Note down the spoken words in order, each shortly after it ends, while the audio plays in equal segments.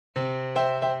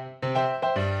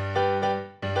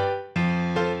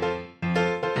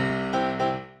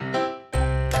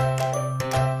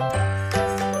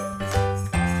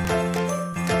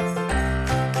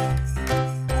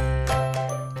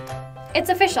It's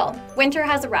official, winter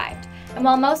has arrived. And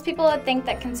while most people would think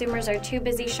that consumers are too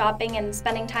busy shopping and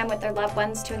spending time with their loved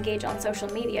ones to engage on social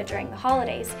media during the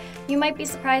holidays, you might be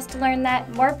surprised to learn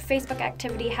that more Facebook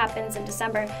activity happens in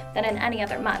December than in any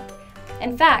other month.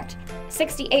 In fact,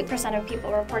 68% of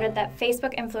people reported that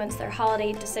Facebook influenced their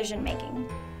holiday decision-making.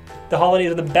 The holidays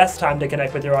are the best time to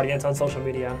connect with your audience on social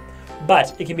media,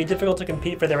 but it can be difficult to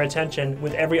compete for their attention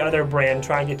with every other brand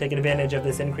trying to take advantage of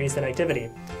this increase in activity.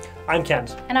 I'm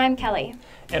Kent. And I'm Kelly.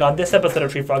 And on this episode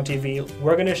of Treefrog TV,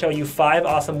 we're going to show you 5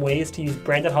 awesome ways to use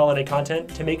branded holiday content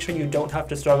to make sure you don't have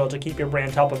to struggle to keep your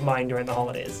brand top of mind during the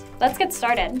holidays. Let's get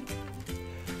started.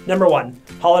 Number 1,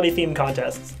 holiday themed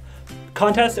contests.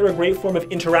 Contests are a great form of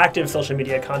interactive social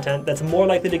media content that's more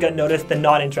likely to get noticed than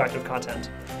non-interactive content.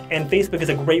 And Facebook is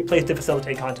a great place to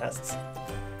facilitate contests.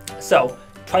 So,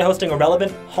 try hosting a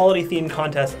relevant holiday-themed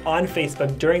contest on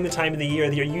Facebook during the time of the year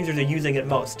that your users are using it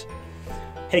most.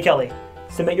 Hey Kelly,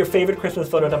 submit your favorite Christmas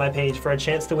photo to my page for a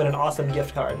chance to win an awesome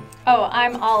gift card. Oh,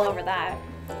 I'm all over that.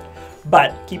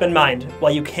 But keep in mind,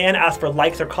 while you can ask for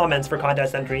likes or comments for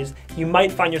contest entries, you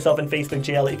might find yourself in Facebook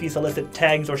jail if you solicit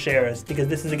tags or shares, because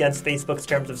this is against Facebook's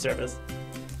terms of service.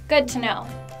 Good to know.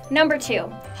 Number 2,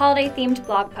 holiday-themed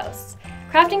blog posts.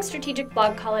 Crafting strategic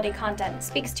blog holiday content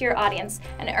speaks to your audience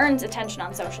and earns attention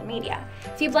on social media.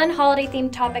 If you blend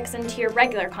holiday-themed topics into your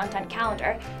regular content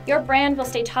calendar, your brand will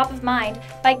stay top of mind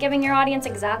by giving your audience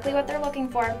exactly what they're looking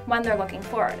for when they're looking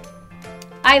forward.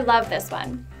 I love this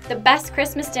one. The best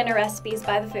Christmas dinner recipes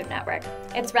by the Food Network.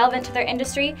 It's relevant to their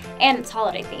industry and it's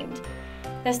holiday-themed.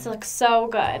 This looks so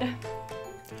good.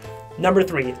 Number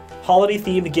 3,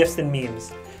 holiday-themed GIFs and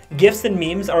memes. GIFs and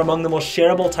memes are among the most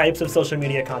shareable types of social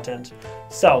media content.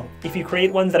 So, if you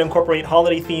create ones that incorporate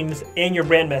holiday themes and your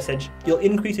brand message, you'll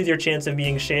increase your chance of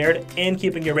being shared and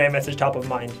keeping your brand message top of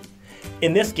mind.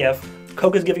 In this GIF,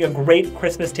 Coke is giving a great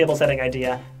Christmas table setting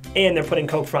idea, and they're putting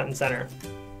Coke front and center.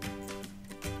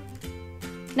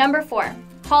 Number 4,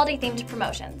 holiday-themed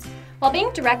promotions. While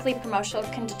being directly promotional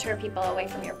can deter people away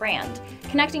from your brand,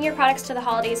 connecting your products to the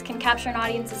holidays can capture an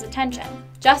audience's attention,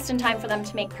 just in time for them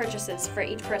to make purchases for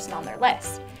each person on their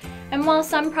list. And while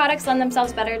some products lend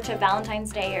themselves better to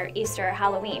Valentine's Day or Easter or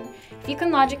Halloween, if you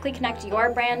can logically connect your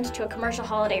brand to a commercial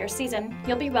holiday or season,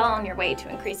 you'll be well on your way to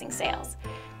increasing sales.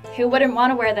 Who wouldn't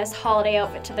want to wear this holiday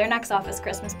outfit to their next office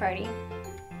Christmas party?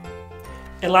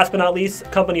 And last but not least,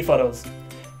 company photos.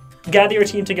 Gather your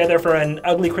team together for an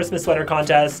ugly Christmas sweater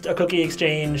contest, a cookie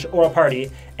exchange, or a party,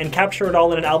 and capture it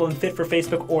all in an album fit for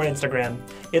Facebook or Instagram.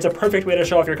 It's a perfect way to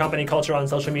show off your company culture on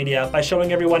social media by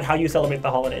showing everyone how you celebrate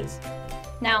the holidays.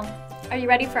 Now, are you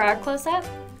ready for our close-up?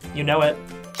 You know it.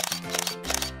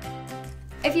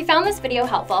 If you found this video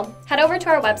helpful, head over to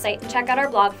our website and check out our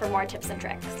blog for more tips and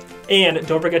tricks. And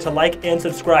don't forget to like and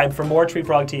subscribe for more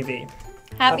Treefrog TV.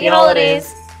 Happy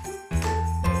holidays!